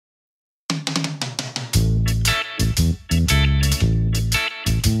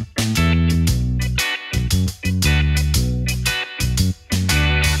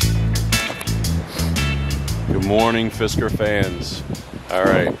morning, Fisker fans. All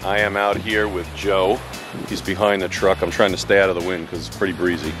right, I am out here with Joe. He's behind the truck. I'm trying to stay out of the wind because it's pretty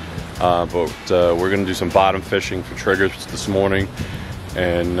breezy. But we're going to do some bottom fishing for triggers this morning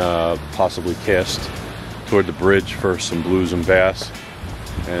and possibly cast toward the bridge for some blues and bass.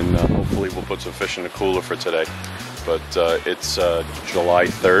 And hopefully we'll put some fish in the cooler for today. But it's July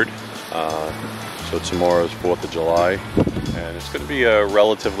 3rd, so tomorrow is 4th of July. And it's going to be a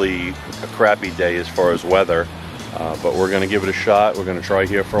relatively crappy day as far as weather. But we're going to give it a shot. We're going to try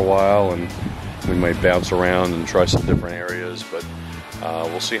here for a while, and we might bounce around and try some different areas. But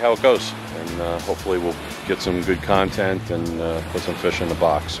we'll see how it goes. And hopefully we'll get some good content and put some fish in the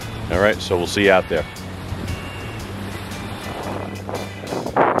box. All right, so we'll see you out there.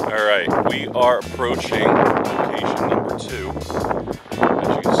 All right, we are approaching location number 2. As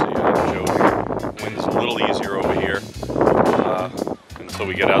you can see, Joe here. Wind's a little easier over here until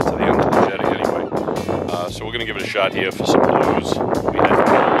we get out to the end of the jetty anyway. So we're going to give it a shot here for some blues. We had no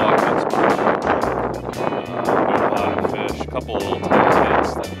luck on no bottom fish, a couple of little tiny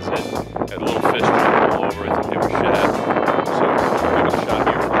hits, that's it. Had a little fish jumping all over, I think they were shad. So we'll give it a shot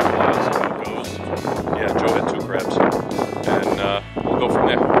here for a while, see how it goes. Yeah, Joe had 2 crabs. And we'll go from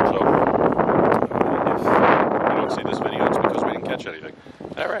there. So if you don't see this video, it's because we didn't catch anything.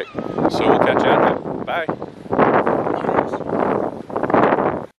 All right, so we'll catch you out there. Bye.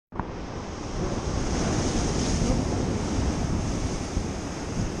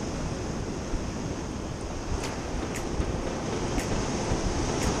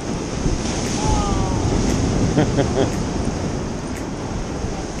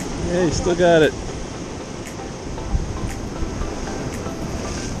 Yeah, you still got it.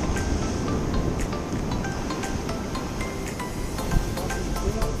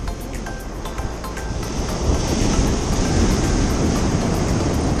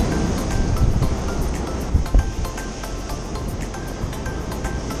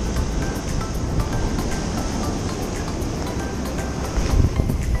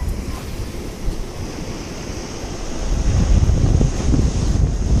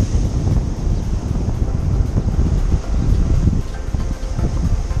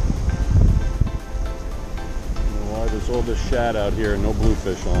 All this shad out here and no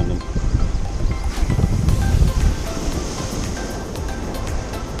bluefish on them.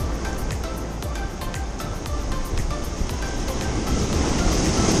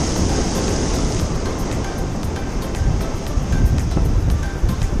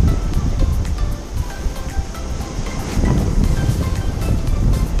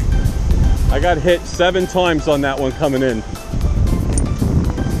 I got hit 7 times on that one coming in.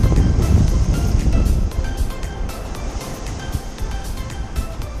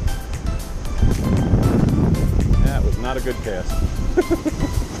 Not a good cast.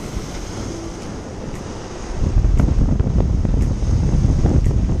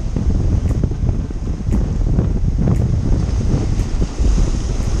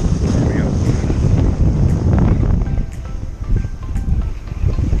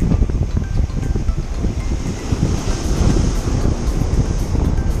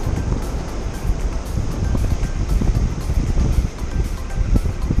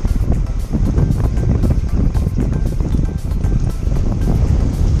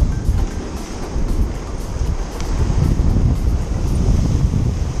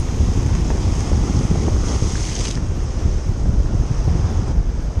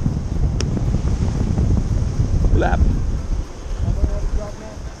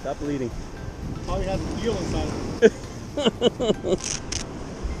 Stop bleeding. Probably has a deal inside of it.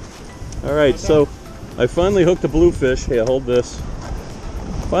 Alright, so I finally hooked a bluefish. Here, hold this.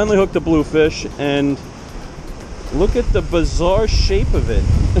 Finally hooked a bluefish, and look at the bizarre shape of it.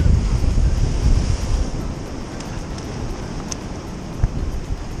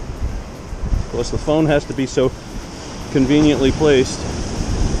 Of course, the phone has to be so conveniently placed.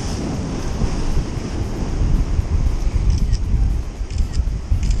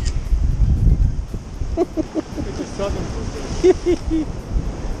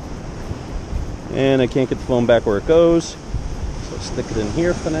 And I can't get the phone back where it goes, so stick it in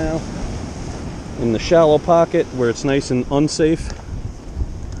here for now, in the shallow pocket where it's nice and unsafe.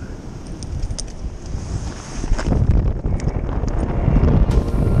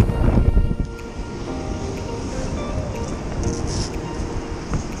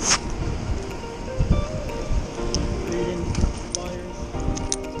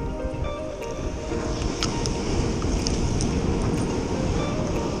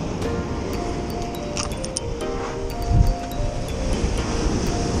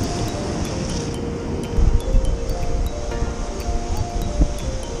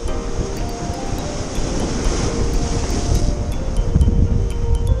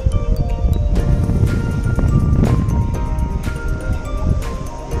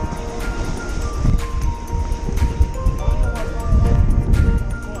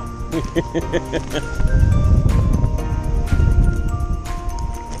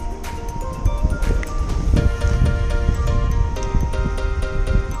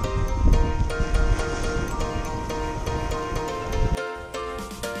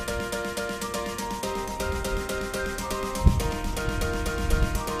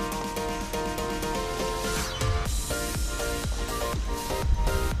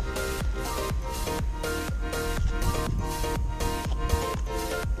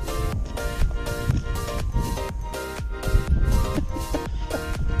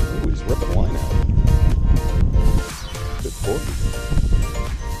 Ripping line out. Good Porgy.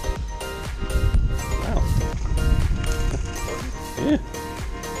 Wow. Yeah.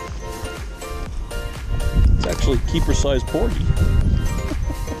 It's actually keeper-sized Porgy.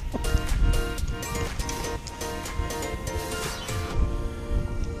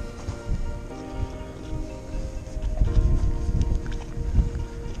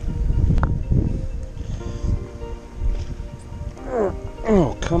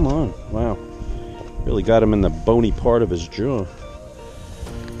 Oh, come on. Wow. Really got him in the bony part of his jaw.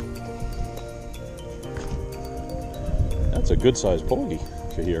 That's a good sized Porgy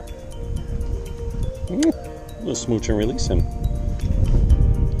for here. Let's smooch and release him.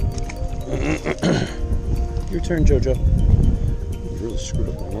 Your turn, Jojo. You really screwed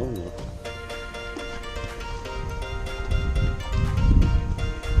up my line now.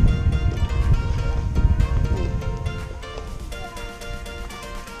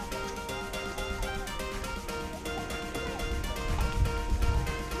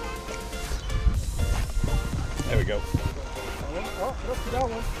 There we go. Oh, look, you got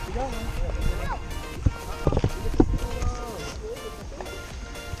one. You got one.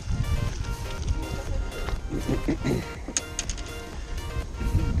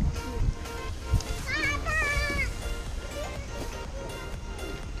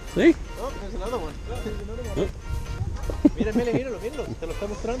 See? Oh, there's another one. There's another one. Mira, mira, míralo, míralo. Te lo está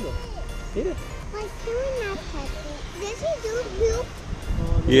mostrando. Mira. Does he do poop? Oh,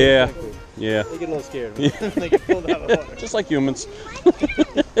 no, Yeah. exactly. Yeah. They get a little scared. They get pulled out of the water. Just like humans. Back in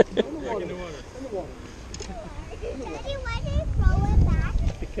the water. Does he let me throw it back?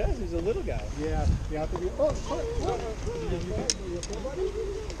 Because he's a little guy. Yeah. You have to be. Oh,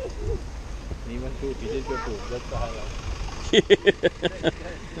 And he went poop. He did go poop. That's the highlight.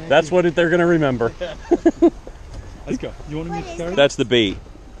 That's what they're going to remember. Let's go. You want to get started? That's the bait.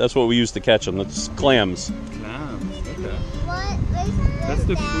 That's what we use to catch them. It's clams. Clams, okay. What? That's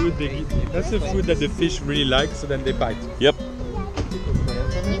the food they eat. That's the food that the fish really like, so then they bite. Yep. You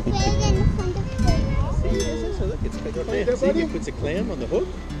put it in front of the So look, it's clam. See, he puts a clam on the hook.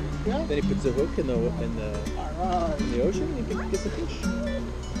 Yeah. Then he puts the hook in the ocean and he gets a fish. Again.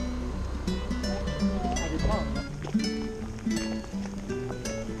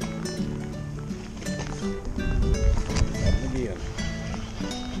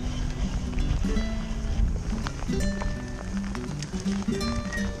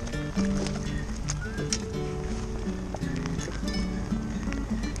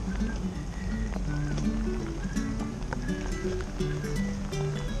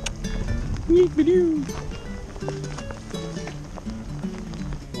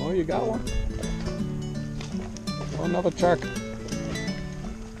 Oh, you got one? Oh, another shark.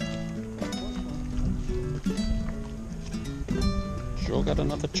 Sure got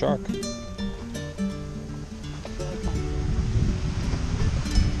another shark.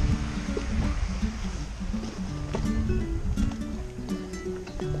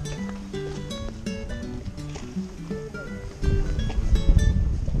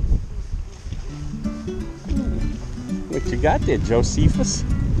 What you got there, Josephus?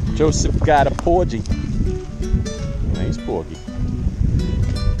 Joseph got a Porgy. Nice Porgy.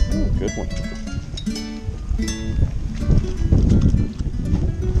 Ooh, good one.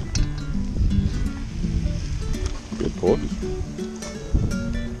 Good Porgy.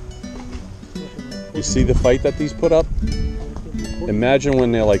 You see the fight that these put up? Imagine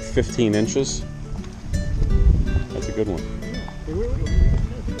when they're like 15 inches. That's a good one.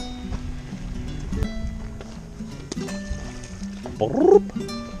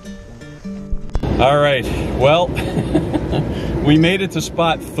 All right, well, we made it to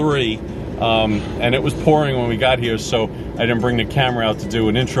spot 3, and it was pouring when we got here, so I didn't bring the camera out to do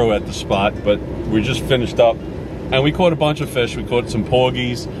an intro at the spot, but we just finished up, and we caught a bunch of fish. We caught some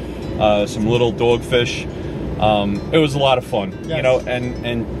Porgies, some little dogfish. It was a lot of fun, yes. You know,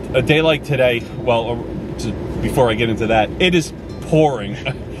 and a day like today, well, before I get into that, it is pouring.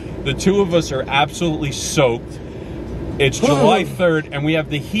 The two of us are absolutely soaked. It's July 3rd, and we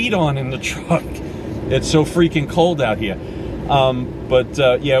have the heat on in the truck. It's so freaking cold out here.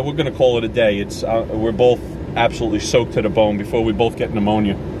 Yeah, we're gonna call it a day. It's we're both absolutely soaked to the bone before we both get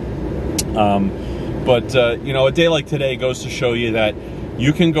pneumonia. You know, a day like today goes to show you that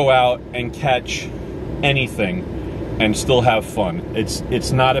you can go out and catch anything and still have fun.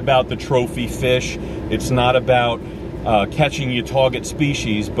 It's not about the trophy fish. It's not about catching your target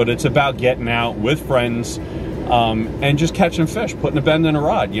species, but it's about getting out with friends and just catching fish, putting a bend in a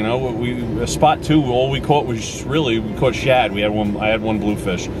rod. You know, spot 2, all we caught was we caught shad. I had one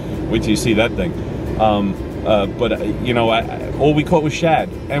bluefish. Wait till you see that thing. You know, all we caught was shad,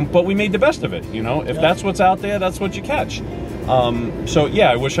 but we made the best of it. You know, if that's what's out there, that's what you catch. So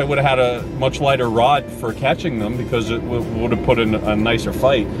yeah, I wish I would have had a much lighter rod for catching them, because it would have put in a nicer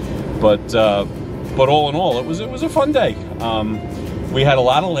fight. But all in all, it was a fun day. We had a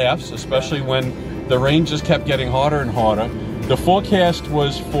lot of laughs, especially when the rain just kept getting harder and harder. The forecast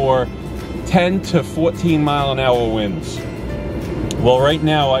was for 10 to 14 mile an hour winds. Well, right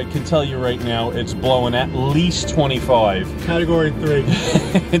now, I can tell you right now, it's blowing at least 25. Category 3.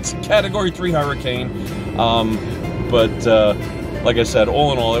 It's a Category 3 hurricane. Like I said,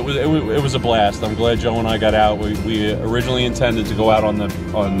 all in all, it was a blast. I'm glad Joe and I got out. We originally intended to go out on the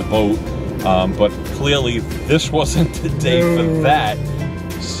boat, but clearly this wasn't the day for that.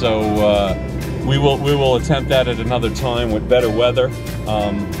 So we will attempt that at another time with better weather.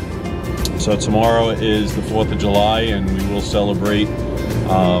 So tomorrow is the 4th of July, and we will celebrate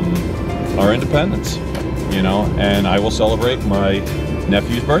our independence, you know, and I will celebrate my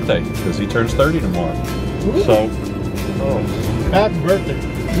nephew's birthday, because he turns 30 tomorrow. So, happy birthday.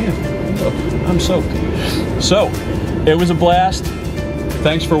 Yeah, I'm soaked. So, it was a blast.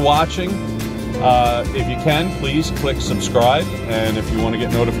 Thanks for watching. If you can, please click subscribe, and if you want to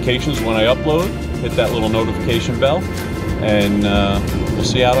get notifications when I upload, hit that little notification bell, and we'll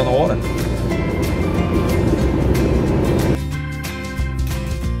see you out on the water.